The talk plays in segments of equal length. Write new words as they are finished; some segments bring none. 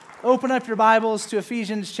open up your Bibles to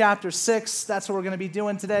Ephesians chapter 6. That's what we're going to be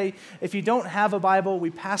doing today. If you don't have a Bible,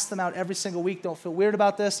 we pass them out every single week. Don't feel weird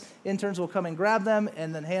about this. Interns will come and grab them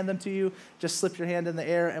and then hand them to you. Just slip your hand in the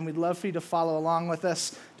air, and we'd love for you to follow along with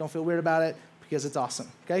us. Don't feel weird about it because it's awesome,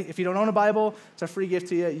 okay? If you don't own a Bible, it's a free gift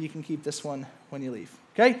to you. You can keep this one when you leave,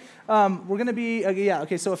 okay? We're going to be,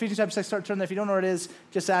 so Ephesians chapter 6, start turning there. If you don't know where it is,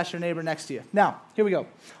 just ask your neighbor next to you. Now, here we go.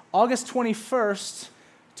 August 21st,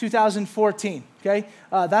 2014, okay?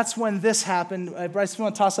 That's when this happened. Bryce, if you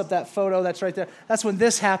want to toss up that photo, that's right there. That's when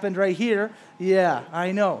this happened right here. Yeah,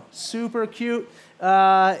 I know. Super cute.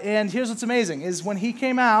 And here's what's amazing, is when he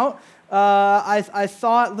came out, I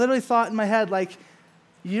literally thought in my head, like,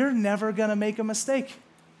 you're never going to make a mistake.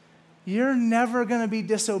 You're never going to be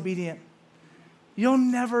disobedient. You'll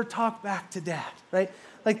never talk back to dad, right?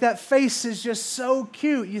 Like that face is just so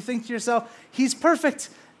cute. You think to yourself, he's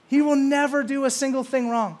perfect. He will never do a single thing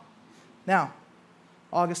wrong. Now,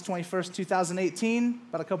 August 21st, 2018,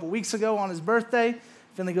 about a couple weeks ago on his birthday,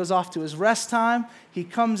 Finley goes off to his rest time. He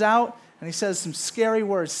comes out and he says some scary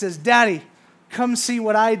words. He says, Daddy, come see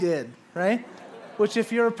what I did, right? Which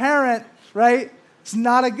if you're a parent, right, it's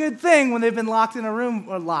not a good thing when they've been locked in a room,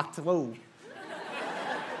 or locked, whoa.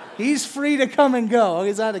 He's free to come and go.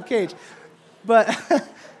 He's out of the cage. But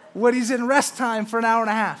when he's in rest time for an hour and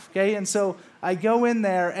a half, okay? And so I go in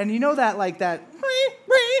there, and you know that, like that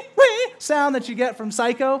sound that you get from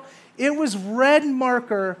Psycho? It was red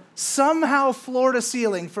marker, somehow floor to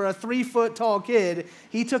ceiling for a 3-foot-tall kid.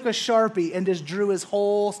 He took a Sharpie and just drew his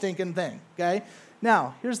whole stinking thing, okay?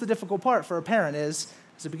 Now, here's the difficult part for a parent is,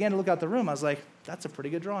 as I began to look out the room, I was like, that's a pretty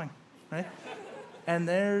good drawing, right? And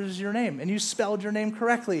there's your name, and you spelled your name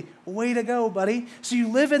correctly. Way to go, buddy. So you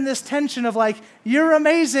live in this tension of like, you're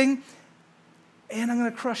amazing, and I'm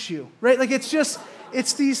going to crush you, right? Like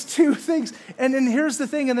it's these two things. And then here's the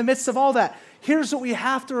thing in the midst of all that. Here's what we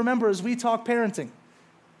have to remember as we talk parenting,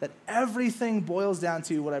 that everything boils down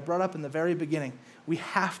to what I brought up in the very beginning. We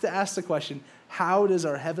have to ask the question, how does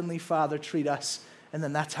our Heavenly Father treat us? And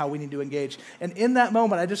then that's how we need to engage. And in that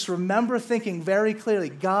moment, I just remember thinking very clearly,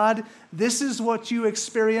 God, this is what you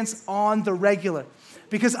experience on the regular.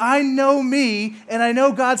 Because I know me, and I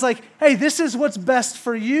know God's like, hey, this is what's best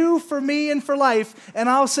for you, for me, and for life. And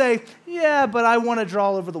I'll say, yeah, but I want to draw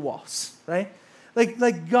all over the walls, right?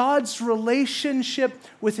 Like God's relationship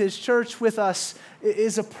with his church, with us,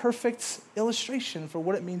 is a perfect illustration for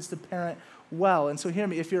what it means to parent well. And so hear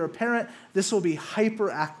me, if you're a parent, this will be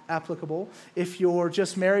hyper applicable. If you're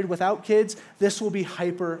just married without kids, this will be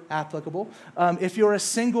hyper applicable. If you're a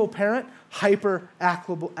single parent, hyper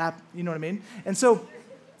applicable, you know what I mean? And so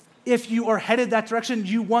if you are headed that direction,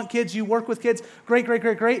 you want kids, you work with kids,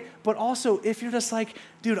 great. But also, if you're just like,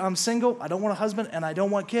 dude, I'm single, I don't want a husband, and I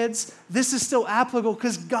don't want kids, this is still applicable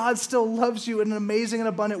because God still loves you in amazing and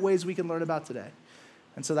abundant ways we can learn about today.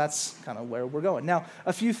 And so that's kind of where we're going. Now,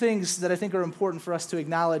 a few things that I think are important for us to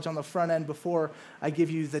acknowledge on the front end before I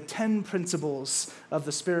give you the 10 principles of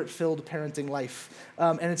the Spirit-filled parenting life.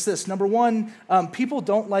 And it's this. Number one, people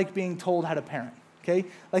don't like being told how to parent, okay?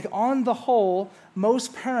 Like on the whole,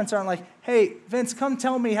 most parents aren't like, hey, Vince, come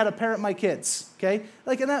tell me how to parent my kids, okay?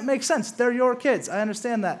 Like, and that makes sense. They're your kids. I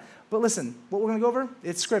understand that. But listen, what we're going to go over,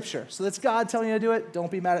 it's Scripture. So that's God telling you to do it.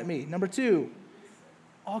 Don't be mad at me. Number two,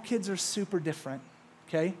 all kids are super different.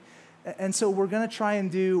 Okay? And so we're going to try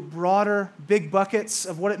and do broader, big buckets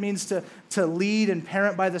of what it means to lead and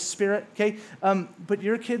parent by the Spirit, okay? But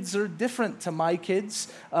your kids are different to my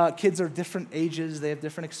kids. Kids are different ages. They have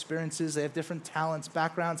different experiences. They have different talents,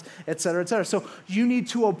 backgrounds, et cetera, et cetera. So you need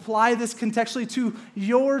to apply this contextually to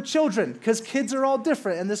your children because kids are all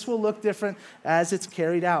different, and this will look different as it's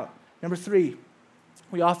carried out. Number three,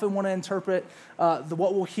 we often want to interpret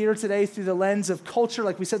what we'll hear today through the lens of culture.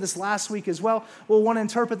 Like we said this last week as well. We'll want to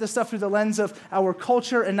interpret this stuff through the lens of our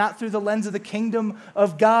culture and not through the lens of the kingdom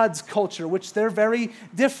of God's culture, which they're very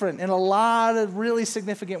different in a lot of really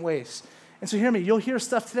significant ways. And so hear me, you'll hear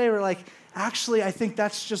stuff today where like, actually, I think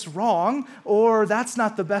that's just wrong, or that's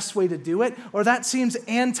not the best way to do it, or that seems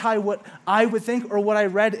anti what I would think or what I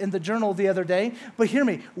read in the journal the other day. But hear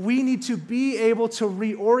me, we need to be able to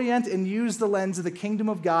reorient and use the lens of the kingdom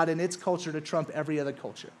of God and its culture to trump every other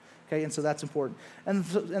culture. Okay, and so that's important. And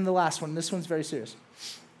the last one, this one's very serious.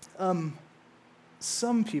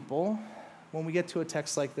 Some people, when we get to a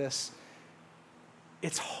text like this,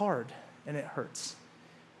 it's hard and it hurts.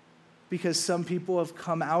 Because some people have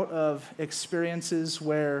come out of experiences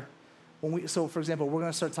where, so for example, we're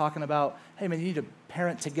going to start talking about, hey man, you need to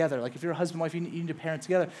parent together. Like if you're a husband and wife, you need to parent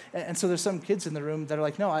together. And so there's some kids in the room that are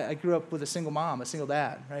like, no, I grew up with a single mom, a single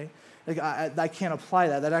dad, right? Like, I can't apply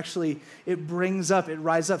that. That actually, it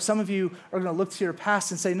rises up. Some of you are going to look to your past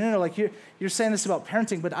and say, no, like you're saying this about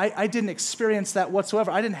parenting, but I didn't experience that whatsoever.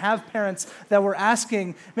 I didn't have parents that were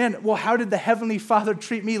asking, man, well, how did the Heavenly Father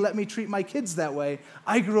treat me? Let me treat my kids that way.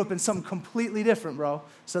 I grew up in something completely different, bro.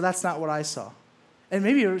 So that's not what I saw. And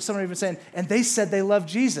maybe some are even saying, and they said they love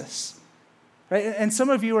Jesus, right? And some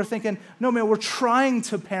of you are thinking, no, man, we're trying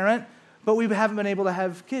to parent, but we haven't been able to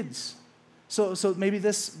have kids. So maybe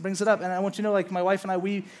this brings it up. And I want you to know, like my wife and I,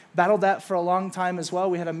 we battled that for a long time as well.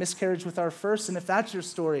 We had a miscarriage with our first. And if that's your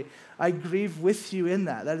story, I grieve with you in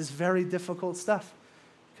that. That is very difficult stuff,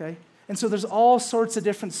 okay? And so there's all sorts of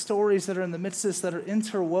different stories that are in the midst of this that are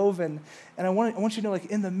interwoven. And I want you to know, like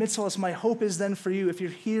in the midst of all this, my hope is then for you, if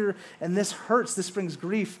you're here and this hurts, this brings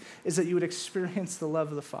grief, is that you would experience the love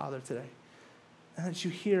of the Father today. And that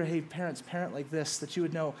you hear, hey, parents, parent like this, that you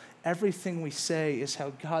would know everything we say is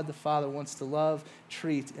how God the Father wants to love,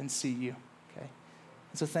 treat, and see you, okay?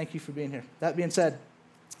 And so thank you for being here. That being said,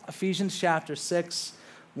 Ephesians chapter 6,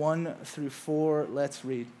 1 through 4, let's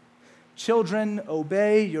read. Children,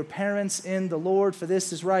 obey your parents in the Lord, for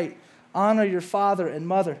this is right. Honor your father and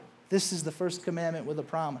mother. This is the first commandment with a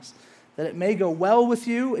promise, that it may go well with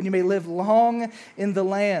you and you may live long in the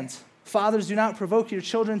land. Fathers, do not provoke your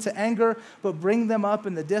children to anger, but bring them up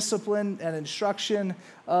in the discipline and instruction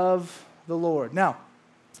of the Lord. Now,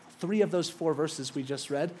 3 of those 4 verses we just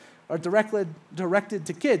read are directed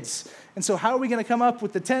to kids. And so how are we going to come up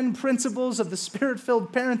with the 10 principles of the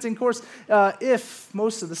Spirit-filled parenting course if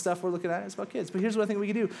most of the stuff we're looking at is about kids? But here's what I think we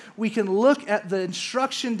can do. We can look at the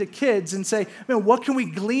instruction to kids and say, man, what can we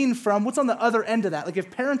glean from? What's on the other end of that? Like if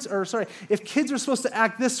kids are supposed to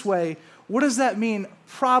act this way, what does that mean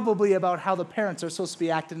probably about how the parents are supposed to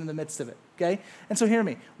be acting in the midst of it, okay? And so hear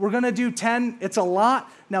me. We're going to do 10. It's a lot.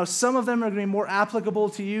 Now, some of them are going to be more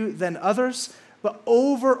applicable to you than others, but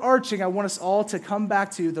overarching, I want us all to come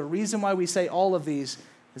back to the reason why we say all of these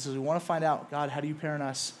is because we want to find out, God, how do you parent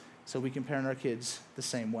us so we can parent our kids the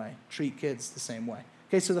same way, treat kids the same way.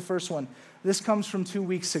 Okay, so the first one, this comes from 2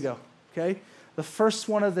 weeks ago, okay? The first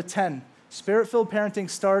one of the 10, Spirit-filled parenting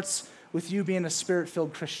starts with you being a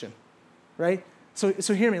Spirit-filled Christian. Right? So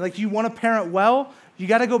hear me. Like you want to parent well, you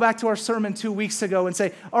got to go back to our sermon 2 weeks ago and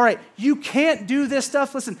say, all right, you can't do this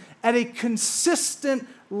stuff, listen, at a consistent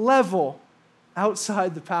level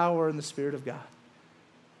outside the power and the Spirit of God.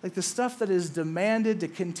 Like the stuff that is demanded to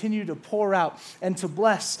continue to pour out and to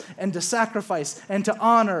bless and to sacrifice and to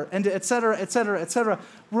honor and to et cetera,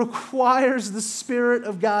 requires the Spirit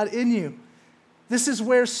of God in you. This is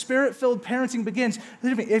where Spirit-filled parenting begins.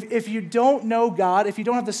 If you don't know God, if you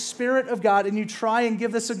don't have the Spirit of God and you try and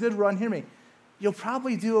give this a good run, hear me, you'll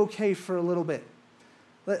probably do okay for a little bit.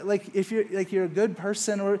 Like if you're a good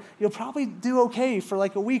person, or you'll probably do okay for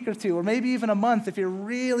like a week or two, or maybe even a month if you're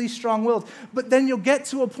really strong-willed. But then you'll get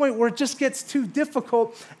to a point where it just gets too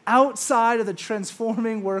difficult outside of the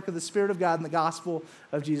transforming work of the Spirit of God and the gospel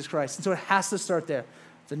of Jesus Christ. And so it has to start there.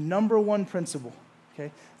 The number one principle,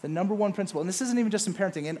 okay? The number one principle, and this isn't even just in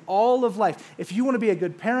parenting, in all of life. If you want to be a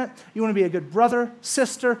good parent, you want to be a good brother,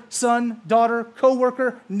 sister, son, daughter,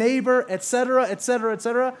 coworker, neighbor, et cetera, it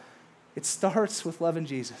starts with loving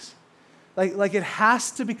Jesus. Like it has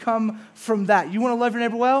to become from that. You want to love your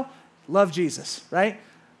neighbor well? Love Jesus, right?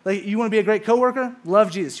 Like you want to be a great coworker?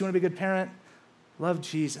 Love Jesus. You want to be a good parent? Love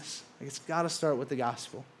Jesus. Like it's got to start with the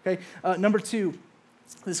gospel, okay? Number 2,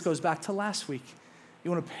 this goes back to last week. You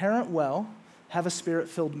want to parent well, have a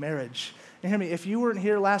Spirit-filled marriage. And hear me, if you weren't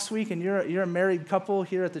here last week and you're a married couple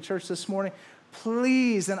here at the church this morning,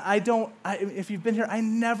 please, and if you've been here, I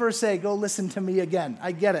never say, go listen to me again.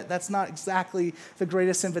 I get it. That's not exactly the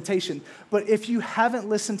greatest invitation. But if you haven't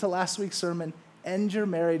listened to last week's sermon and you're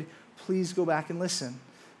married, please go back and listen.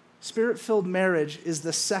 Spirit-filled marriage is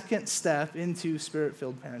the second step into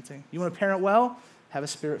Spirit-filled parenting. You want to parent well? Have a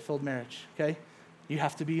Spirit-filled marriage, okay? You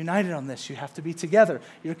have to be united on this. You have to be together.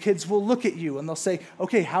 Your kids will look at you and they'll say,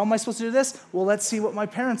 okay, how am I supposed to do this? Well, let's see what my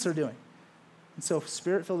parents are doing. And so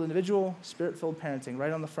Spirit-filled individual, Spirit-filled parenting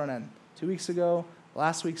right on the front end. 2 weeks ago,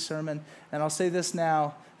 last week's sermon. And I'll say this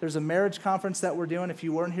now. There's a marriage conference that we're doing. If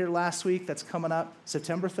you weren't here last week, that's coming up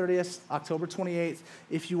September 30th, October 28th.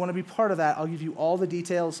 If you want to be part of that, I'll give you all the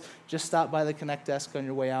details. Just stop by the Connect desk on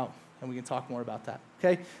your way out and we can talk more about that.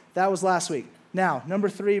 Okay? That was last week. Now, number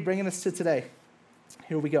 3, bringing us to today.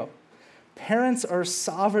 Here we go. Parents are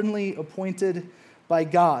sovereignly appointed by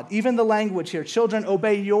God. Even the language here, children,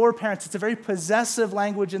 obey your parents. It's a very possessive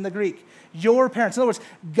language in the Greek. Your parents. In other words,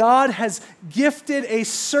 God has gifted a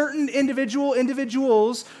certain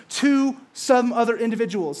individuals to some other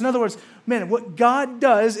individuals. In other words, man, what God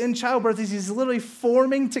does in childbirth is he's literally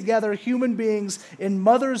forming together human beings in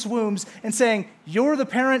mothers' wombs and saying, you're the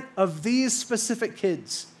parent of these specific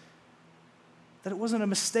kids. That it wasn't a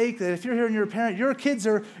mistake, that if you're here and you're a parent, your kids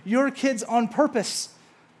are your kids on purpose.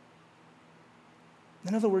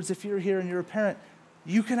 In other words, if you're here and you're a parent,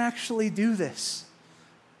 you can actually do this.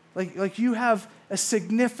 Like you have a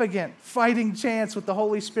significant fighting chance with the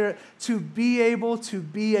Holy Spirit to be able to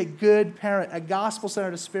be a good parent, a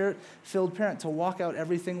gospel-centered, a spirit-filled parent, to walk out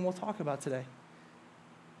everything we'll talk about today.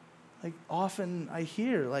 Like often I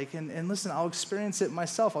hear, and listen, I'll experience it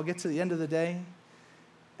myself. I'll get to the end of the day,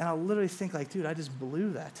 and I'll literally think dude, I just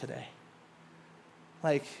blew that today.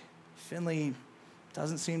 Finley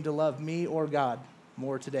doesn't seem to love me or God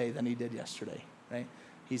more today than he did yesterday, right?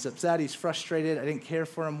 He's upset, he's frustrated, I didn't care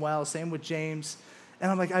for him well, same with James. And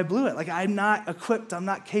I'm I blew it. I'm not equipped, I'm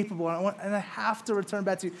not capable, and I have to return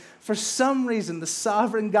back to you. For some reason, the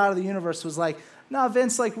sovereign God of the universe was no,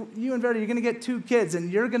 Vince, you and Verdi, you're going to get 2 kids, and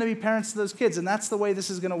you're going to be parents to those kids, and that's the way this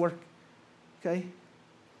is going to work, okay?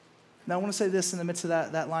 Now, I want to say this in the midst of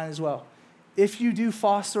that line as well. If you do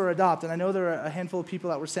foster or adopt, and I know there are a handful of people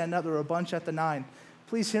that were standing up, there were a bunch at the 9,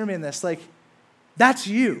 please hear me in this. That's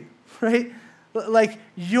you, right?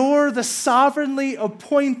 You're the sovereignly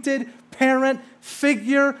appointed parent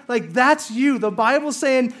figure. That's you. The Bible's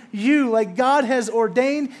saying you, God has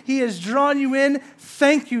ordained, he has drawn you in.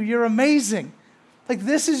 Thank you. You're amazing.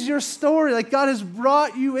 This is your story. God has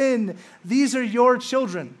brought you in. These are your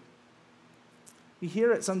children. You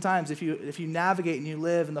hear it sometimes if you navigate and you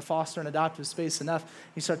live in the foster and adoptive space enough,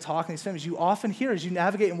 you start talking to these families, you often hear as you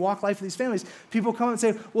navigate and walk life with these families, people come and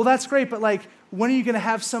say, well, that's great, but when are you going to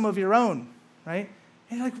have some of your own, right?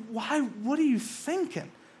 And you're why? What are you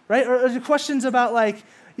thinking, right? Or the questions about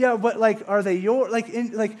yeah, but are they yours?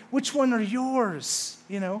 Which one are yours,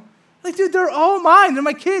 dude, they're all mine. They're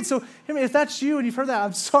my kids. So if that's you and you've heard that,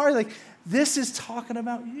 I'm sorry. This is talking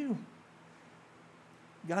about you.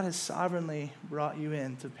 God has sovereignly brought you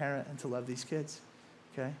in to parent and to love these kids,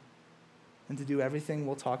 okay? And to do everything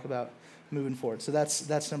we'll talk about moving forward. So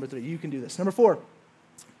that's number 3. You can do this. Number 4,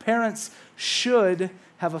 parents should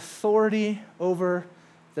have authority over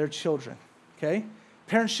their children, okay?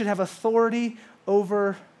 Parents should have authority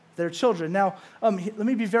over their children. Now, let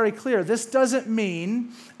me be very clear. This doesn't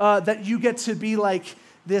mean that you get to be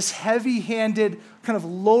this heavy-handed kind of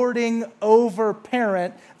lording over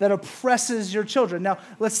parent that oppresses your children. Now,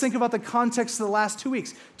 let's think about the context of the last 2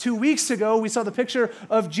 weeks. 2 weeks ago, we saw the picture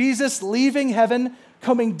of Jesus leaving heaven,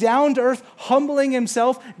 coming down to earth, humbling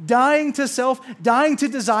himself, dying to self, dying to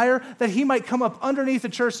desire, that he might come up underneath the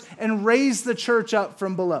church and raise the church up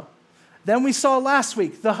from below. Then we saw last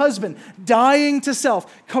week the husband dying to self,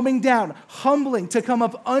 coming down, humbling to come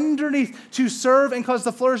up underneath to serve and cause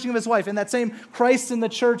the flourishing of his wife. And that same Christ in the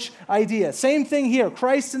church idea. Same thing here,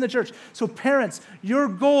 Christ in the church. So parents, your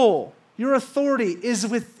goal, your authority is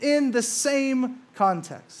within the same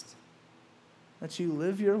context. That you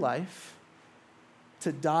live your life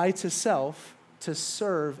to die to self, to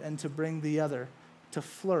serve, and to bring the other to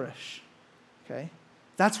flourish. Okay?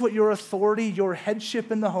 That's what your authority, your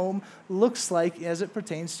headship in the home looks like as it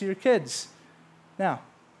pertains to your kids. Now,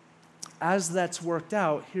 as that's worked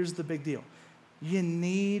out, here's the big deal. You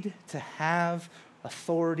need to have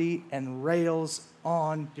authority and rails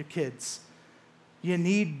on your kids. You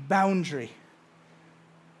need boundary.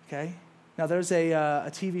 Okay? Now, there's a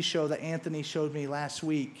TV show that Anthony showed me last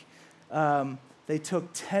week. They took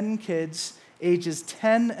 10 kids, ages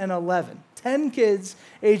 10 and 11. 10 kids,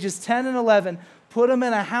 ages 10 and 11, put them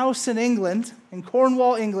in a house in England, in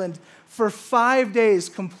Cornwall, England, for 5 days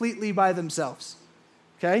completely by themselves.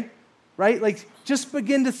 Okay? Right? Just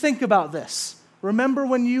begin to think about this. Remember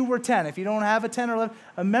when you were 10. If you don't have a 10 or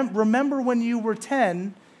 11, remember when you were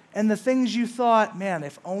 10 and the things you thought, man,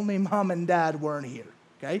 if only mom and dad weren't here.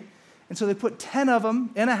 Okay? And so they put 10 of them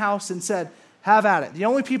in a house and said, have at it. The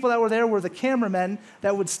only people that were there were the cameramen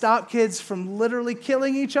that would stop kids from literally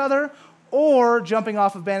killing each other or jumping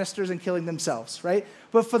off of banisters and killing themselves, right?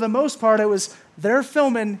 But for the most part, they're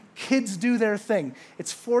filming kids do their thing.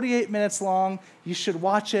 It's 48 minutes long. You should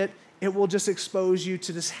watch it. It will just expose you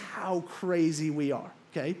to just how crazy we are,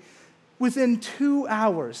 okay? Within 2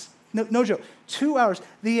 hours, no joke, 2 hours,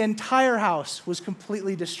 the entire house was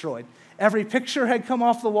completely destroyed. Every picture had come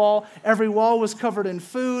off the wall. Every wall was covered in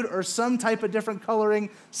food or some type of different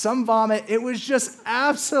coloring, some vomit. It was just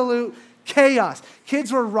absolute chaos.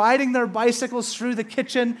 Kids were riding their bicycles through the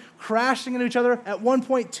kitchen, crashing into each other. At one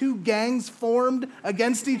point, 2 gangs formed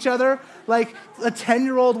against each other. Like a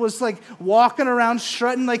 10-year-old was like walking around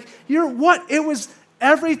strutting. Like, it was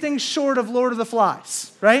everything short of Lord of the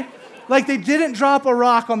Flies, right? Like they didn't drop a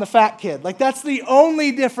rock on the fat kid. Like that's the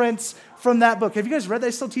only difference from that book. Have you guys read that? I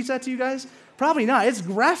still teach that to you guys? Probably not. It's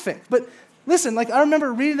graphic. But listen, like I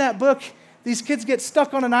remember reading that book. These kids get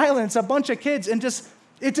stuck on an island. It's a bunch of kids and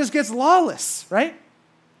it just gets lawless, right?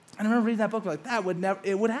 And I remember reading that book like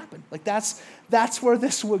it would happen. Like that's where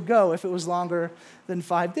this would go if it was longer than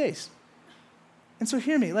 5 days. And so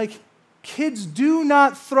hear me, like kids do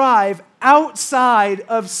not thrive outside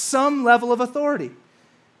of some level of authority.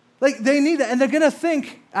 Like they need that, and they're gonna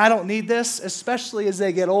think, I don't need this, especially as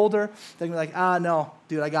they get older. They're gonna be like, no,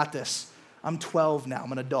 dude, I got this. I'm 12 now,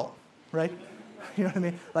 I'm an adult, right? You know what I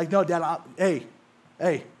mean? Like, no, Dad, hey, you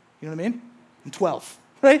know what I mean? I'm 12,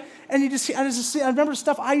 right? And I remember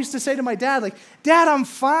stuff I used to say to my dad, like, Dad, I'm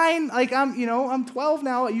fine. Like, I'm 12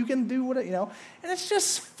 now. You can do what, And it's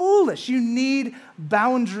just foolish. You need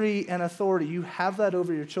boundary and authority. You have that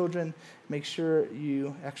over your children. Make sure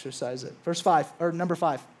you exercise it. Number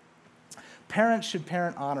 5. Parents should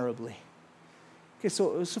parent honorably. Okay,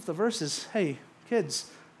 so if the verse is, hey,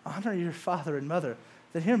 kids, honor your father and mother,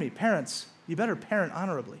 then hear me, parents, you better parent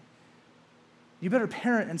honorably. You better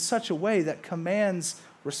parent in such a way that commands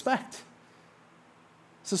respect.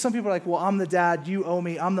 So some people are like, well, I'm the dad, you owe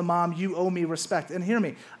me. I'm the mom, you owe me respect. And hear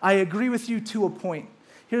me, I agree with you to a point.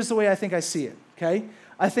 Here's the way I think I see it, okay?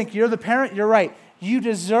 I think you're the parent, you're right. You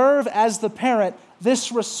deserve, as the parent,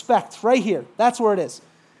 this respect right here. That's where it is.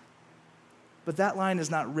 But that line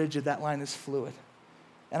is not rigid, that line is fluid.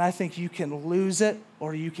 And I think you can lose it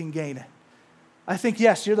or you can gain it. I think,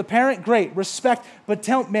 yes, you're the parent, great, respect, but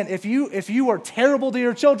if you are terrible to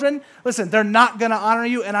your children, listen, they're not going to honor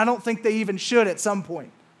you, and I don't think they even should at some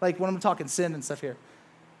point, like when I'm talking sin and stuff here.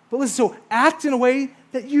 But listen, so act in a way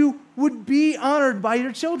that you would be honored by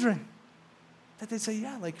your children. That they'd say,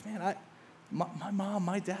 yeah, like, man, my mom,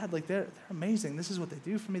 my dad, like they're amazing. This is what they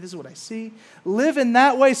do for me. This is what I see. Live in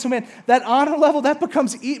that way. So man, that honor level, that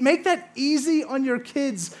becomes, make that easy on your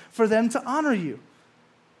kids for them to honor you.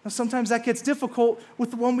 Now, sometimes that gets difficult with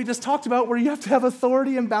the one we just talked about where you have to have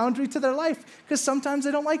authority and boundary to their life because sometimes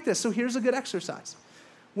they don't like this. So here's a good exercise.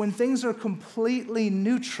 When things are completely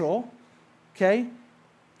neutral, okay,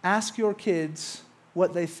 ask your kids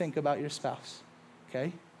what they think about your spouse,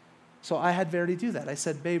 okay? So I had Verity do that. I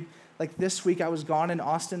said, babe, like this week I was gone in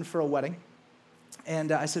Austin for a wedding,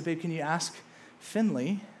 and I said, babe, can you ask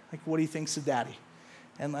Finley, like what he thinks of Daddy?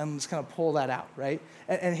 And let's kind of pull that out, right?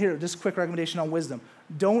 And here, just a quick recommendation on wisdom.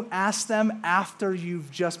 Don't ask them after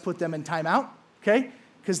you've just put them in timeout, okay?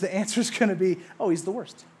 Because the answer is going to be, oh, he's the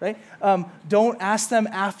worst, right? Don't ask them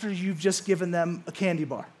after you've just given them a candy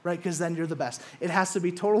bar, right? Because then you're the best. It has to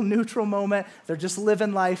be total neutral moment. They're just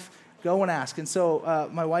living life. Go and ask. And so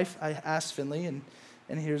my wife, I asked Finley, and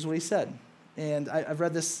here's what he said. And I've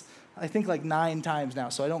read this, I think, like 9 times now,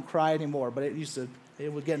 so I don't cry anymore, but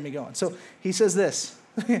it would get me going. So he says this.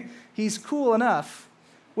 He's cool enough,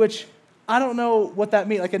 which I don't know what that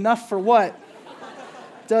means. Like enough for what?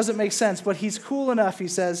 Doesn't make sense. But he's cool enough, he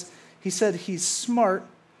said he's smart,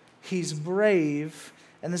 he's brave,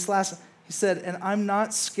 and he said, and I'm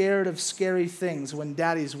not scared of scary things when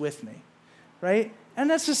Daddy's with me, right? And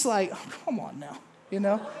that's just like, oh, come on now,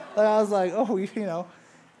 Like I was like, oh,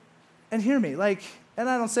 And hear me, like, and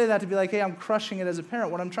I don't say that to be like, hey, I'm crushing it as a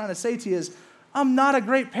parent. What I'm trying to say to you is, I'm not a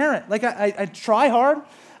great parent. Like, I try hard,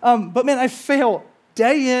 but man, I fail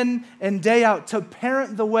day in and day out to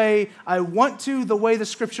parent the way I want to, the way the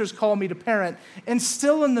scriptures call me to parent. And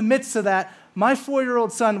still in the midst of that, my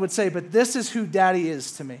 4-year-old son would say, but this is who Daddy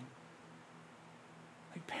is to me.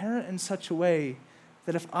 Like, parent in such a way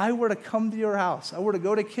that if I were to come to your house, I were to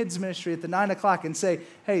go to kids ministry at the 9 o'clock and say,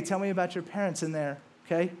 hey, tell me about your parents in there,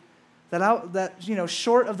 okay? That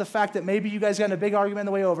short of the fact that maybe you guys got in a big argument on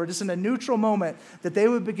the way over, just in a neutral moment, that they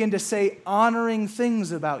would begin to say honoring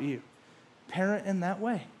things about you. Parent in that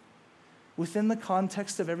way. Within the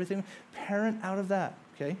context of everything, parent out of that,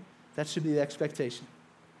 okay? That should be the expectation.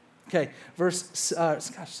 Okay, number 7,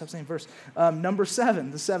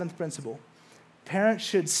 the 7th principle. Parents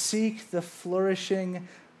should seek the flourishing,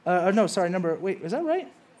 is that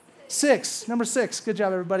right? 6, number 6. Good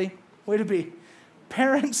job, everybody. Way to be.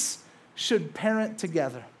 Parents should parent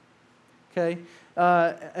together, okay?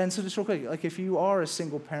 And so just real quick, like if you are a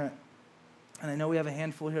single parent, and I know we have a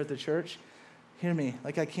handful here at the church, hear me,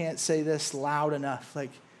 like I can't say this loud enough,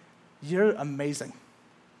 like you're amazing.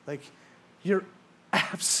 Like you're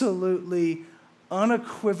absolutely,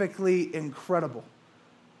 unequivocally incredible.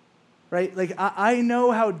 right? Like, I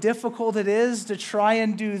know how difficult it is to try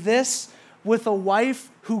and do this with a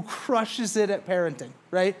wife who crushes it at parenting,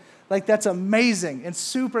 right? Like, that's amazing and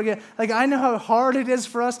super good. Like, I know how hard it is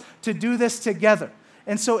for us to do this together.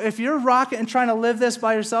 And so if you're rocking and trying to live this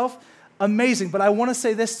by yourself, amazing. But I want to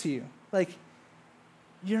say this to you. Like,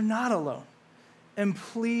 you're not alone. And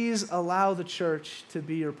please allow the church to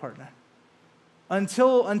be your partner.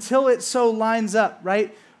 Until it so lines up,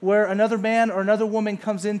 right? Where another man or another woman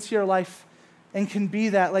comes into your life and can be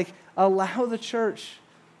that. Like, allow the church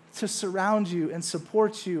to surround you and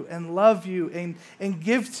support you and love you and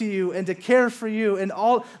give to you and to care for you and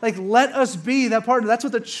all. Like, let us be that partner. That's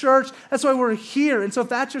what the church, that's why we're here. And so if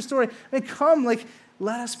that's your story, come, like,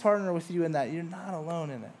 let us partner with you in that. You're not alone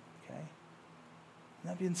in it, okay?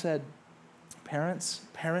 And that being said, parents,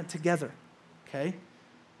 parent together, okay?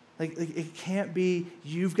 Like, it can't be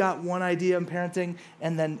you've got one idea in parenting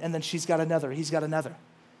and then she's got another, he's got another.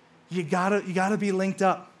 You gotta be linked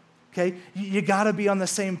up. Okay, you got to be on the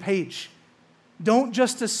same page. Don't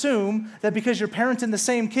just assume that because you're parenting the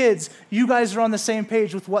same kids, you guys are on the same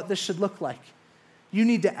page with what this should look like. You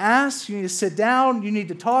need to ask, you need to sit down, you need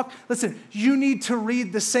to talk. Listen, you need to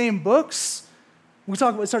read the same books. We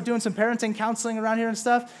start doing some parenting counseling around here and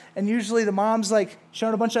stuff, and usually the mom's like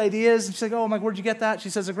showing a bunch of ideas, and she's like, oh, I'm like, where'd you get that? She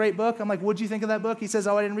says, a great book. I'm like, what'd you think of that book? He says,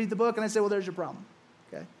 oh, I didn't read the book. And I say, well, there's your problem.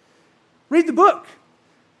 Okay, read the book,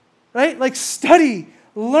 right? Like, study.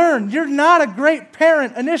 Learn. You're not a great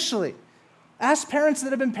parent initially. Ask parents that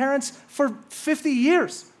have been parents for 50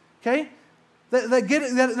 years, okay? That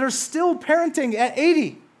they're still parenting at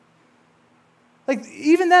 80. Like,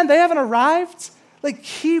 even then, they haven't arrived. Like,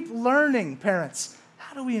 keep learning, parents.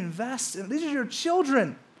 How do we invest in these are your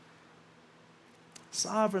children?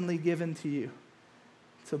 Sovereignly given to you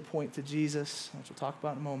to point to Jesus, which we'll talk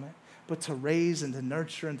about in a moment, but to raise and to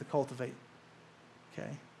nurture and to cultivate, okay?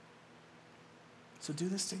 So do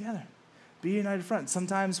this together. Be a united front.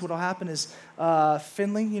 Sometimes what will happen is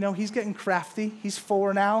Finley, he's getting crafty. He's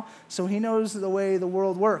 4 now, so he knows the way the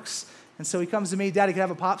world works. And so he comes to me, Daddy, can I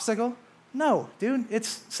have a popsicle? No, dude,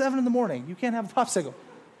 it's 7 a.m. You can't have a popsicle,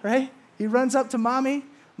 right? He runs up to Mommy.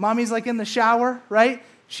 Mommy's like in the shower, right?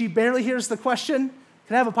 She barely hears the question.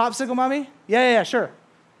 Can I have a popsicle, Mommy? Yeah, sure.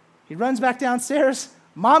 He runs back downstairs.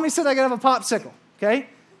 Mommy said I could have a popsicle, okay?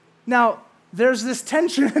 Now, there's this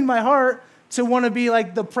tension in my heart to want to be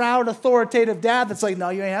like the proud, authoritative dad that's like, no,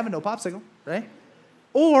 you ain't having no popsicle, right?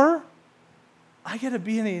 Or I get to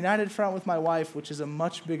be in a united front with my wife, which is a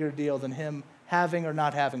much bigger deal than him having or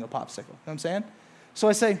not having a popsicle. You know what I'm saying? So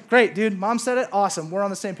I say, great, dude, Mom said it, awesome, we're on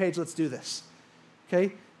the same page, let's do this,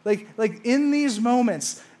 okay? Like in these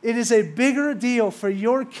moments, it is a bigger deal for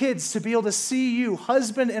your kids to be able to see you,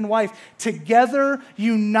 husband and wife, together,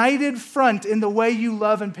 united front in the way you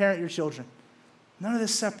love and parent your children. None of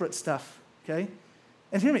this separate stuff. Okay?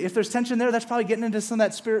 And hear me, if there's tension there, that's probably getting into some of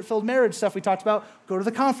that spirit-filled marriage stuff we talked about. Go to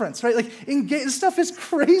the conference, right? Like, this stuff is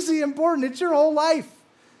crazy important. It's your whole life.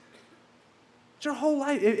 It's your whole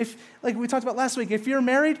life. If, like we talked about last week, if you're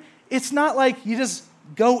married, it's not like you just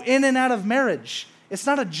go in and out of marriage. It's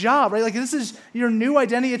not a job, right? Like, this is your new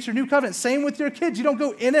identity. It's your new covenant. Same with your kids. You don't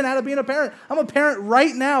go in and out of being a parent. I'm a parent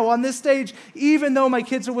right now on this stage, even though my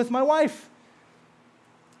kids are with my wife.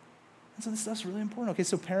 And so this stuff's really important. Okay,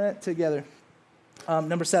 so parent together.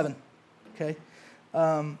 Number 7, okay?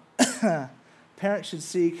 Parents should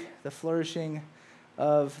seek the flourishing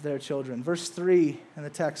of their children. Verse 3 in the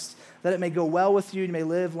text, that it may go well with you, you may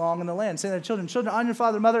live long in the land. Saying to their children, honor your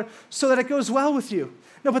father and mother so that it goes well with you.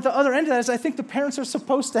 No, but the other end of that is I think the parents are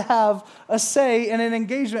supposed to have a say and an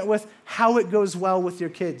engagement with how it goes well with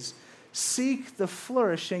your kids. Seek the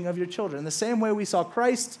flourishing of your children. In the same way we saw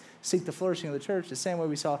Christ seek the flourishing of the church, the same way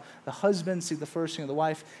we saw the husband seek the flourishing of the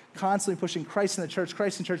wife, constantly pushing Christ in the church,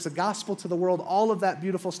 the gospel to the world, all of that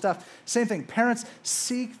beautiful stuff. Same thing. Parents,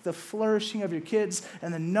 seek the flourishing of your kids.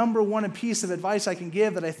 And the number one piece of advice I can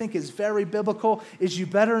give that I think is very biblical is you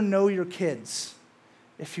better know your kids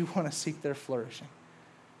if you want to seek their flourishing.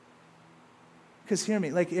 Because hear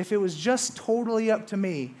me, like if it was just totally up to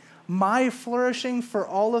me, my flourishing for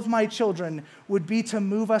all of my children would be to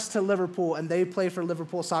move us to Liverpool and they play for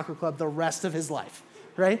Liverpool Soccer Club the rest of his life,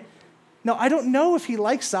 right? Now, I don't know if he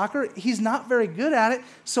likes soccer. He's not very good at it,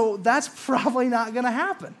 so that's probably not going to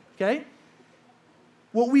happen, okay?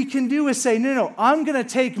 What we can do is say, no, I'm going to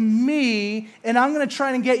take me and I'm going to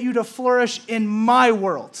try and get you to flourish in my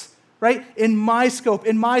world, right? In my scope,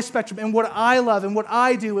 in my spectrum, in what I love, and what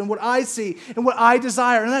I do, and what I see, and what I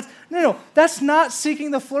desire. And that's not seeking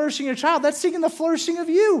the flourishing of your child. That's seeking the flourishing of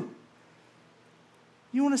you.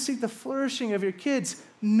 You want to seek the flourishing of your kids.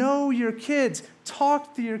 Know your kids.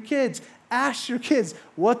 Talk to your kids. Ask your kids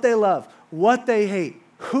what they love, what they hate,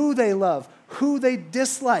 who they love, who they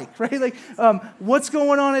dislike, right? Like, what's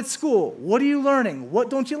going on at school? What are you learning? What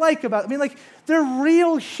don't you like about it? I mean, like, they're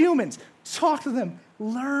real humans. Talk to them.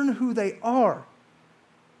 Learn who they are.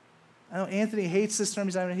 I know Anthony hates this term.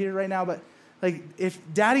 He's not even here right now, but like, if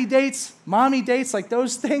daddy dates, mommy dates, like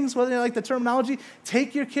those things, whether you like the terminology,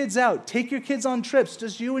 take your kids out. Take your kids on trips,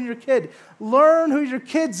 just you and your kid. Learn who your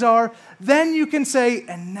kids are. Then you can say,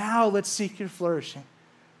 and now let's seek your flourishing.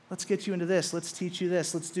 Let's get you into this. Let's teach you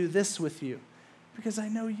this. Let's do this with you. Because I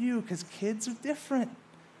know you, because kids are different.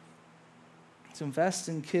 To invest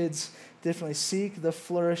in kids differently. Seek the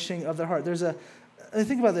flourishing of their heart.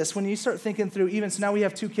 Think about this. When you start thinking through, even, so now we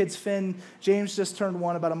have 2 kids, Finn. James just turned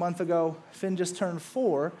 1 about a month ago. Finn just turned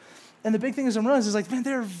 4. And the big thing is I'm realizing is like, man,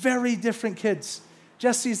 they're very different kids.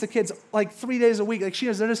 Jess sees the kids like 3 days a week. Like she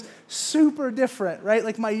knows they're just super different, right?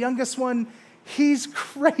 Like my youngest one, he's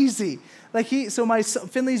crazy. Like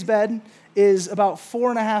Finley's bed is about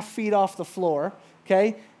 4.5 feet off the floor,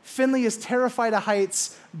 okay? Finley is terrified of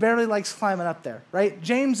heights, barely likes climbing up there, right?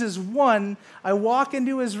 James is 1. I walk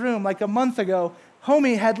into his room like a month ago.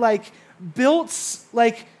 Homie had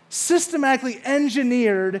systematically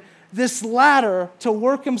engineered this ladder to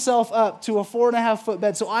work himself up to a 4.5 foot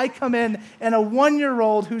bed. So I come in and a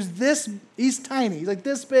 1-year-old he's tiny, he's like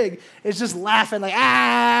this big, is just laughing like,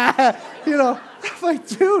 ah, I'm like,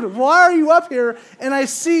 dude, why are you up here? And I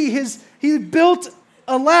see he built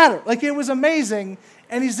a ladder. Like it was amazing.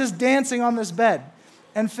 And he's just dancing on this bed.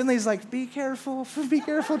 And Finley's like, be careful,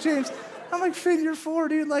 James. I'm like, Finn, you're 4,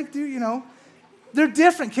 dude. Like, dude, they're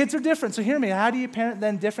different. Kids are different. So hear me. How do you parent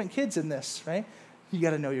then different kids in this, right? You got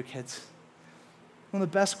to know your kids. One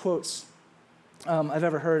of the best quotes I've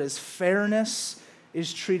ever heard is, fairness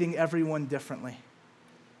is treating everyone differently.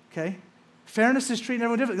 Okay? Fairness is treating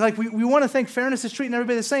everyone differently. Like we want to think fairness is treating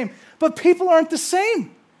everybody the same, but people aren't the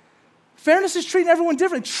same. Fairness is treating everyone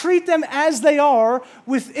differently. Treat them as they are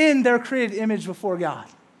within their created image before God.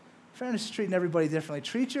 Fairness is treating everybody differently.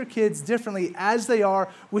 Treat your kids differently as they are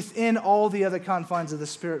within all the other confines of the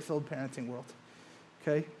Spirit-filled parenting world.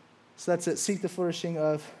 Okay? So that's it. Seek the flourishing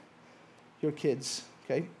of your kids.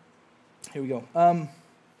 Okay? Here we go.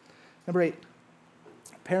 Number 8.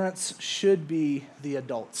 Parents should be the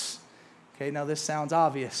adults. Okay? Now this sounds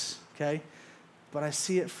obvious. Okay? But I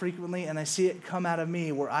see it frequently, and I see it come out of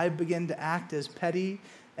me where I begin to act as petty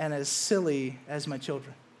and as silly as my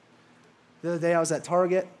children. The other day I was at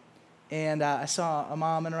Target, and I saw a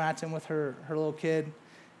mom interacting with her little kid,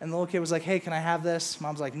 and the little kid was like, hey, can I have this?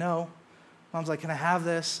 Mom's like, no. Mom's like, can I have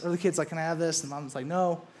this? Or the kid's like, can I have this? And mom's like,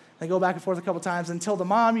 no. They go back and forth a couple times until the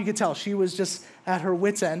mom, you could tell, she was just at her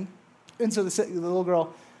wit's end. And so the little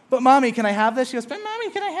girl, but mommy, can I have this? She goes, but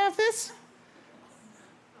mommy, can I have this?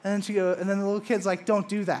 And then the little kid's like, don't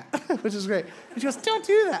do that, which is great. And she goes, don't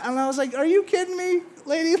do that. And I was like, are you kidding me,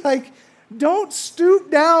 lady? Like, don't stoop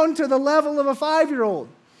down to the level of a 5-year-old.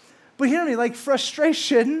 But hear me, like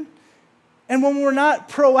frustration, and when we're not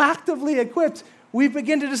proactively equipped, we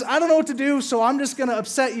begin to I don't know what to do, so I'm just going to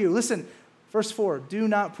upset you. Listen, verse 4, do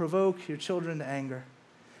not provoke your children to anger.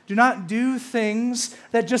 Do not do things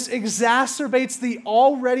that just exacerbates the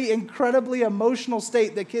already incredibly emotional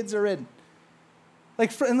state that kids are in.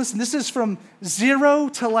 And listen, this is from 0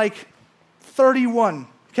 to 31,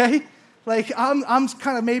 okay? Like I'm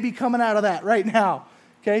kind of maybe coming out of that right now,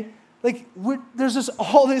 okay? Like there's just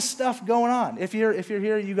all this stuff going on. If you're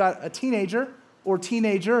here, you got a teenager or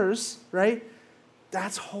teenagers, right?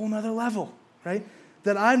 That's a whole nother level, right?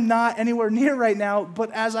 That I'm not anywhere near right now,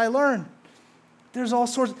 but as I learn, there's all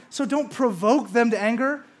sorts. So don't provoke them to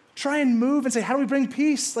anger. Try and move and say, how do we bring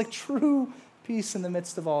peace? Like true peace in the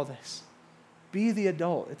midst of all this. Be the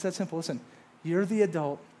adult. It's that simple. Listen, you're the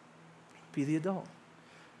adult. Be the adult.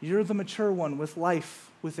 You're the mature one with life,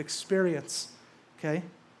 with experience, okay?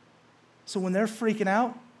 So when they're freaking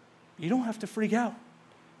out, you don't have to freak out.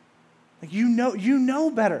 Like you know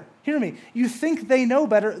better. Hear me. You think they know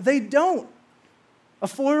better. They don't. A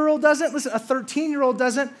 4-year-old doesn't. Listen, a 13-year-old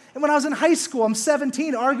doesn't. And when I was in high school, I'm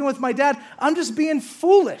 17, arguing with my dad. I'm just being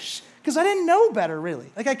foolish because I didn't know better, really.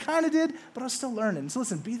 Like I kind of did, but I was still learning. So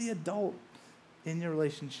listen, be the adult in your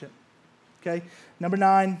relationship. Okay? Number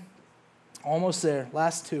 9, almost there.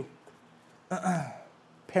 Last 2.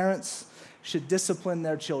 Parents should discipline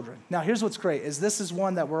their children. Now, here's what's great, is this is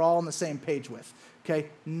one that we're all on the same page with. Okay?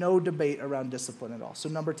 No debate around discipline at all. So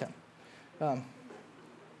number 10.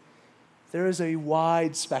 There is a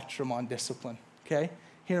wide spectrum on discipline. Okay?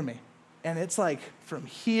 Hear me. And it's like from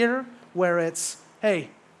here where it's, hey,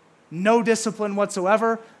 no discipline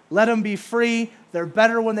whatsoever. Let them be free. They're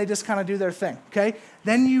better when they just kind of do their thing, okay?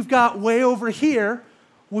 Then you've got way over here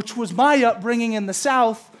which was my upbringing in the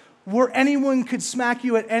South, where anyone could smack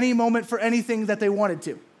you at any moment for anything that they wanted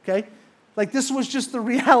to, okay? Like, this was just the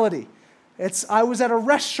reality. I was at a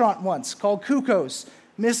restaurant once called Kuko's.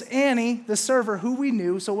 Miss Annie, the server, who we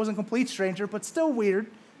knew, so it wasn't a complete stranger, but still weird,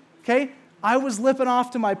 okay? I was lipping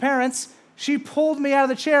off to my parents. She pulled me out of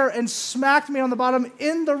the chair and smacked me on the bottom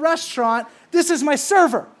in the restaurant. This is my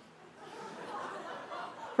server,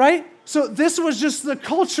 right? So this was just the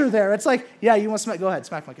culture there. It's like, yeah, you want to smack? Go ahead,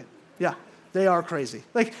 smack my kid. Yeah, they are crazy.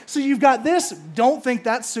 Like, so you've got this. Don't think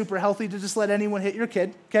that's super healthy to just let anyone hit your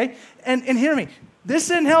kid, okay? And hear me.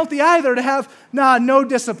 This isn't healthy either to have, no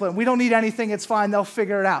discipline. We don't need anything. It's fine. They'll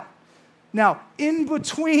figure it out. Now, in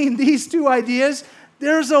between these two ideas,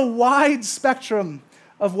 there's a wide spectrum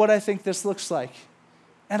of what I think this looks like.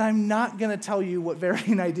 And I'm not going to tell you what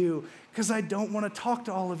Verity and I do because I don't want to talk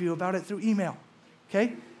to all of you about it through email,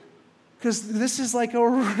 okay? Because this is like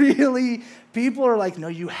people are like, no,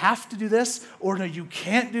 you have to do this, or no, you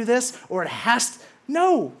can't do this, or it has to.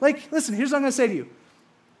 No, like, listen, here's what I'm going to say to you.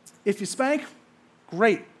 If you spank,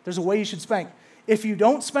 great. There's a way you should spank. If you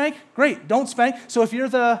don't spank, great, don't spank. So if you're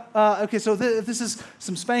if this is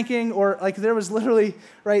some spanking, or like there was literally,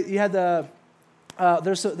 right, you had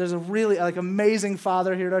there's a really like amazing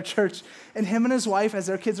father here at our church, and him and his wife, as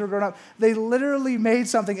their kids were growing up, they literally made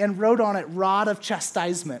something and wrote on it, rod of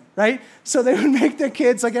chastisement, right? So they would make their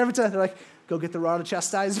kids, like every time, they're like, go get the rod of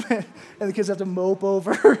chastisement, and the kids have to mope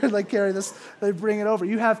over and like carry this, they bring it over.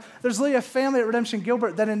 There's literally a family at Redemption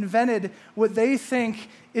Gilbert that invented what they think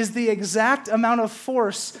is the exact amount of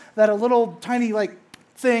force that a little tiny like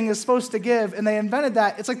thing is supposed to give, and they invented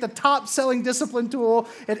that. It's like the top-selling discipline tool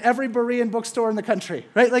at every Berean bookstore in the country,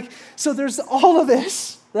 right? Like, so there's all of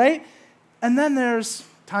this, right? And then there's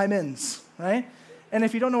time-ins, right? And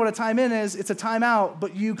if you don't know what a time-in is, it's a time-out,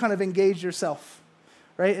 but you kind of engage yourself,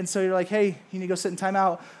 right? And so you're like, hey, you need to go sit in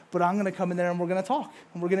time-out, but I'm going to come in there and we're going to talk,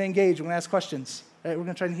 and we're going to engage, we're going to ask questions, right? We're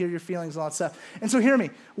going to try and hear your feelings and all that stuff. And so hear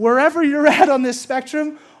me, wherever you're at on this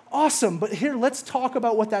spectrum, awesome, but here, let's talk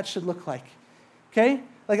about what that should look like, okay?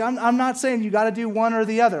 Like, I'm not saying you got to do one or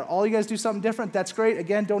the other. All you guys do something different, that's great.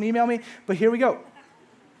 Again, don't email me, but here we go.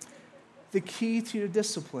 The key to your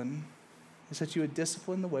discipline is that you would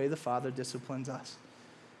discipline the way the Father disciplines us.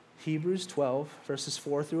 Hebrews 12, verses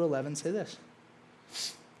 4 through 11 say this.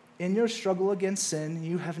 In your struggle against sin,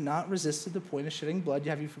 you have not resisted the point of shedding blood.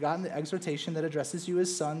 Have you forgotten the exhortation that addresses you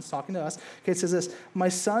as sons, talking to us? Okay, it says this, my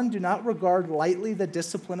son, do not regard lightly the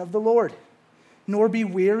discipline of the Lord, nor be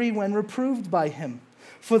weary when reproved by him.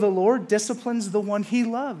 For the Lord disciplines the one he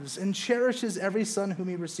loves and cherishes every son whom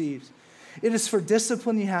he receives. It is for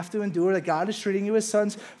discipline you have to endure that God is treating you as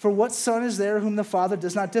sons. For what son is there whom the Father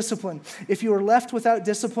does not discipline? If you are left without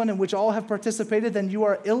discipline in which all have participated, then you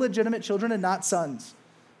are illegitimate children and not sons.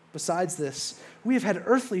 Besides this, we have had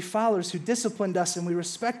earthly fathers who disciplined us and we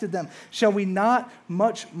respected them. Shall we not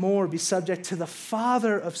much more be subject to the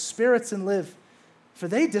Father of spirits and live? For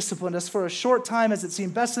they disciplined us for a short time as it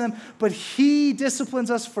seemed best to them, but he disciplines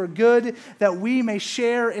us for good, that we may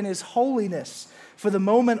share in his holiness. For the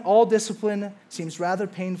moment, all discipline seems rather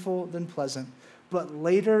painful than pleasant, but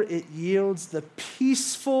later it yields the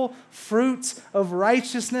peaceful fruit of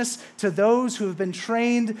righteousness to those who have been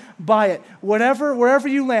trained by it. Wherever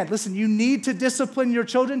you land, listen, you need to discipline your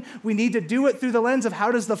children. We need to do it through the lens of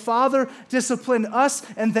how does the Father discipline us,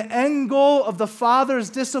 and the end goal of the Father's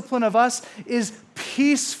discipline of us is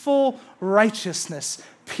peaceful righteousness,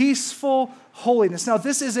 peaceful holiness. Now,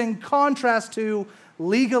 this is in contrast to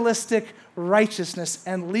legalistic righteousness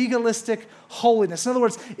and legalistic holiness. In other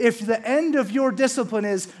words, if the end of your discipline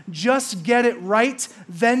is just get it right,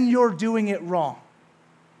 then you're doing it wrong.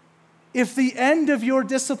 If the end of your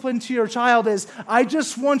discipline to your child is, I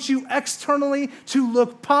just want you externally to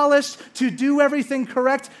look polished, to do everything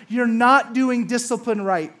correct, you're not doing discipline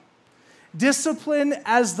right. Discipline,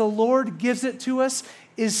 as the Lord gives it to us,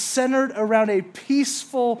 is centered around a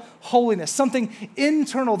peaceful holiness, something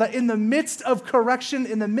internal that in the midst of correction,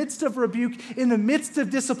 in the midst of rebuke, in the midst of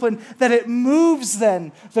discipline, that it moves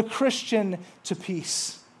then the Christian to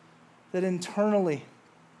peace. That internally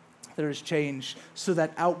there is change, so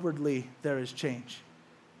that outwardly there is change.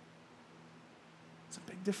 It's a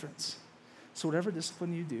big difference. So whatever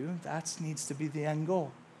discipline you do, that needs to be the end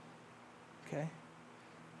goal. Okay?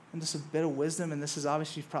 And just a bit of wisdom, and this is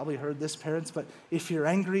obviously, you've probably heard this, parents, but if you're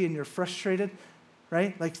angry and you're frustrated,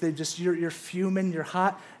 right? Like you're fuming, you're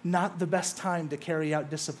hot, not the best time to carry out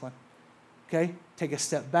discipline. Okay? Take a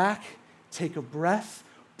step back, take a breath,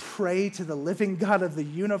 pray to the living God of the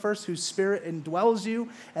universe whose spirit indwells you,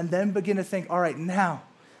 and then begin to think, all right, now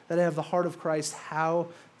that I have the heart of Christ, how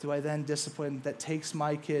do I then discipline that takes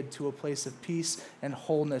my kid to a place of peace and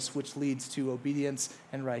wholeness, which leads to obedience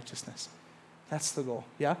and righteousness? That's the goal,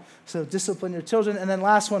 yeah? So discipline your children. And then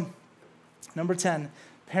last one, number 10,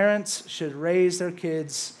 parents should raise their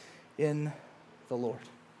kids in the Lord,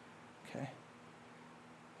 okay?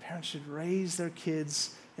 Parents should raise their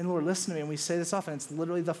kids in the Lord. Listen to me, and we say this often, it's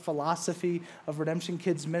literally the philosophy of Redemption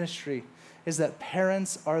Kids ministry, is that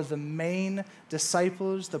parents are the main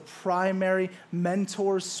disciples, the primary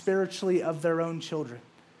mentors spiritually of their own children.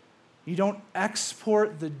 You don't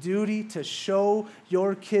export the duty to show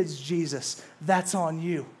your kids Jesus. That's on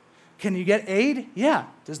you. Can you get aid? Yeah.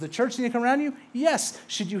 Does the church need to come around you? Yes.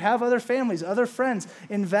 Should you have other families, other friends?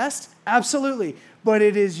 Invest? Absolutely. But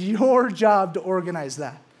it is your job to organize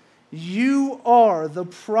that. You are the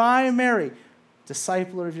primary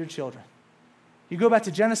discipler of your children. You go back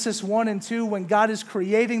to Genesis 1 and 2, when God is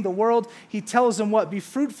creating the world, he tells them what? Be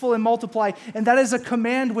fruitful and multiply. And that is a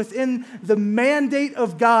command within the mandate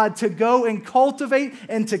of God to go and cultivate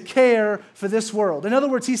and to care for this world. In other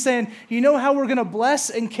words, he's saying, you know how we're going to bless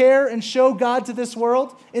and care and show God to this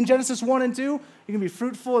world? In Genesis 1 and 2, you're going to be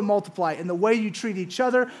fruitful and multiply. In the way you treat each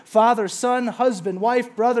other, father, son, husband,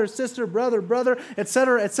 wife, brother, sister, brother,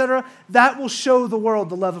 etc., that will show the world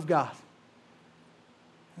the love of God.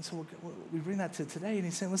 And so we bring that to today, and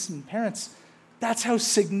he's saying, listen, parents, that's how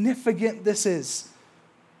significant this is.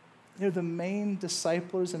 You're the main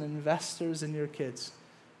disciplers and investors in your kids,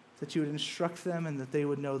 that you would instruct them and that they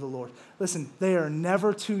would know the Lord. Listen, they are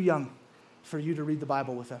never too young for you to read the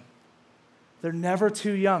Bible with them. They're never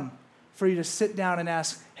too young for you to sit down and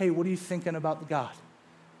ask, hey, what are you thinking about God?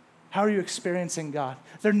 How are you experiencing God?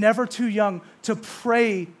 They're never too young to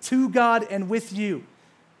pray to God and with you.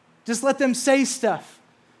 Just let them say stuff.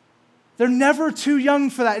 They're never too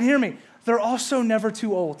young for that. And hear me, they're also never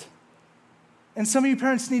too old. And some of you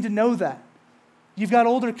parents need to know that. You've got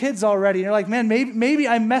older kids already, and you're like, man, maybe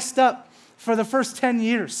I messed up for the first 10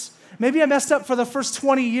 years. Maybe I messed up for the first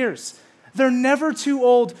 20 years. They're never too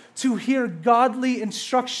old to hear godly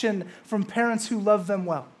instruction from parents who love them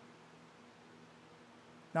well.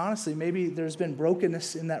 Now, honestly, maybe there's been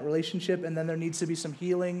brokenness in that relationship, and then there needs to be some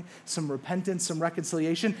healing, some repentance, some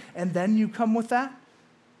reconciliation, and then you come with that.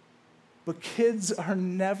 But kids are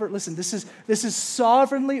never, listen, this is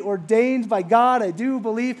sovereignly ordained by God, I do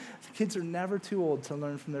believe. The kids are never too old to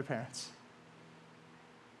learn from their parents.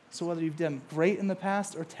 So whether you've done great in the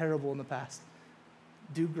past or terrible in the past,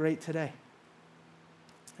 do great today.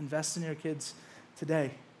 Invest in your kids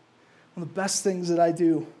today. One of the best things that I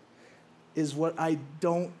do is what I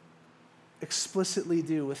don't explicitly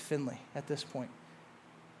do with Finley at this point.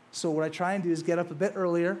 So what I try and do is get up a bit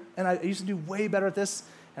earlier, and I used to do way better at this,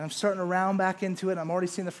 and I'm starting to round back into it, and I'm already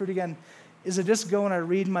seeing the fruit again, is I just go and I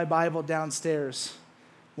read my Bible downstairs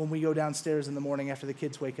when we go downstairs in the morning after the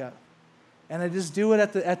kids wake up. And I just do it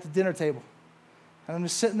at the dinner table. And I'm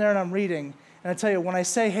just sitting there and I'm reading. And I tell you, when I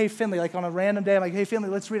say, hey, Finley, like on a random day, I'm like, hey, Finley,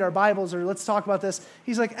 let's read our Bibles or let's talk about this.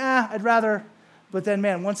 He's like, I'd rather. But then,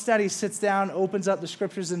 man, once Daddy sits down, opens up the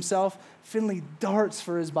scriptures himself, Finley darts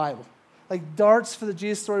for his Bible. Like darts for the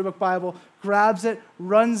Jesus Storybook Bible, grabs it,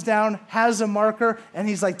 runs down, has a marker, and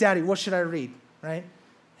he's like, Daddy, what should I read, right?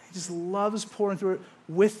 He just loves pouring through it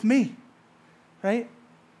with me, right?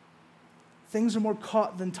 Things are more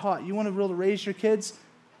caught than taught. You want to be able to raise your kids?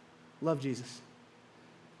 Love Jesus,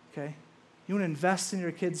 okay? You want to invest in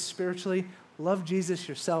your kids spiritually? Love Jesus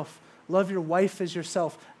yourself. Love your wife as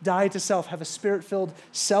yourself. Die to self. Have a spirit-filled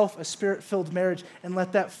self, a spirit-filled marriage, and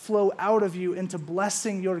let that flow out of you into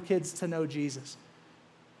blessing your kids to know Jesus.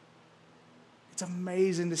 It's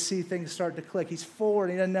amazing to see things start to click. He's 4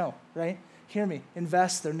 and he doesn't know, right? Hear me.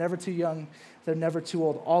 Invest. They're never too young. They're never too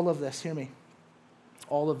old. All of this, hear me.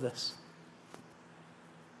 All of this.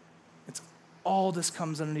 All this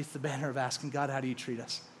comes underneath the banner of asking God, how do you treat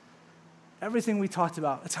us? Everything we talked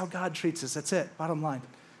about, that's how God treats us. That's it, bottom line.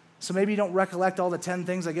 So maybe you don't recollect all the 10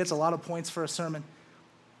 things. I guess a lot of points for a sermon.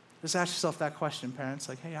 Just ask yourself that question, parents.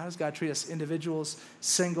 Like, hey, how does God treat us? Individuals,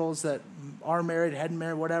 singles that are married, hadn't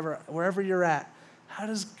married, whatever, wherever you're at. How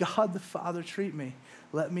does God the Father treat me?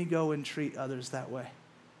 Let me go and treat others that way.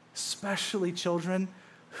 Especially children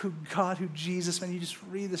who Jesus, man, you just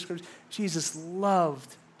read the scriptures. Jesus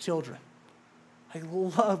loved children. I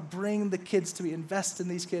love bring the kids to me, invest in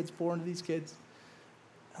these kids, pour into these kids.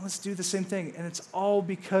 And let's do the same thing. And it's all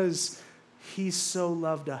because he so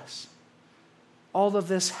loved us. All of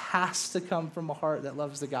this has to come from a heart that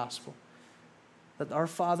loves the gospel. That our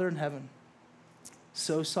Father in heaven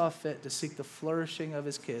so saw fit to seek the flourishing of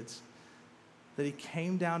his kids, that he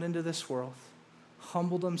came down into this world,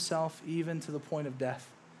 humbled himself even to the point of death,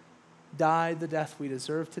 died the death we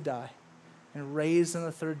deserve to die, and raised on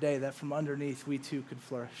the third day that from underneath we too could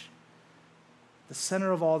flourish. The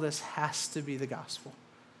center of all this has to be the gospel.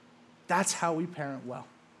 That's how we parent well.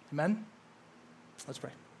 Amen? Let's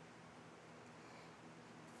pray.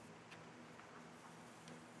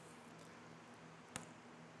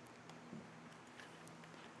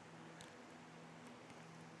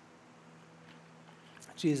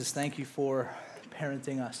 Jesus, thank you for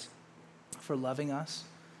parenting us, for loving us,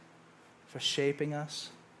 for shaping us,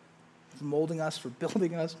 for molding us, for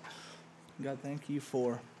building us. God, thank you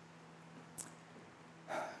for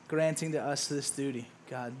granting to us this duty,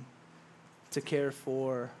 God, to care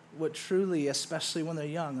for what truly, especially when they're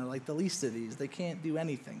young, are like the least of these. They can't do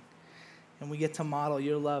anything. And we get to model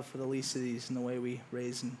your love for the least of these in the way we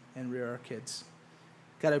raise and rear our kids.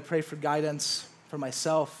 God, I pray for guidance for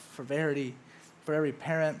myself, for Verity, for every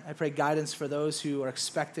parent. I pray guidance for those who are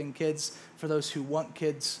expecting kids, for those who want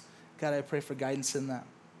kids. God, I pray for guidance in that.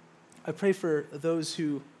 I pray for those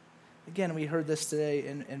who, again, we heard this today,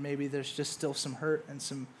 and maybe there's just still some hurt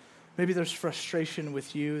and maybe there's frustration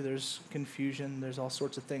with you, there's confusion, there's all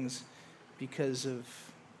sorts of things because of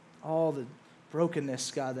all the brokenness,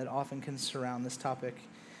 God, that often can surround this topic.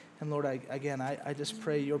 And Lord, I just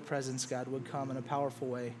pray your presence, God, would come in a powerful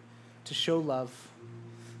way to show love,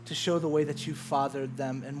 to show the way that you fathered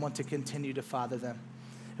them and want to continue to father them.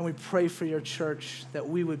 And we pray for your church that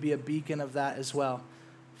we would be a beacon of that as well.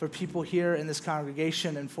 For people here in this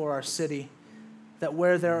congregation and for our city, that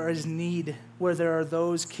where there is need, where there are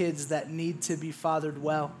those kids that need to be fathered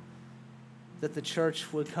well, that the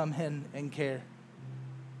church would come in and care,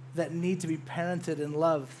 that need to be parented and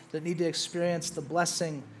loved, that need to experience the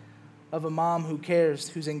blessing of a mom who cares,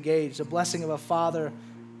 who's engaged, the blessing of a father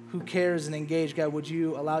who cares and engaged. God, would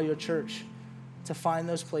you allow your church to find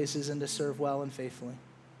those places and to serve well and faithfully?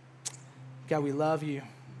 God, we love you.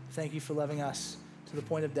 Thank you for loving us to the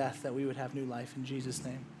point of death that we would have new life. In Jesus'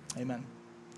 name, amen.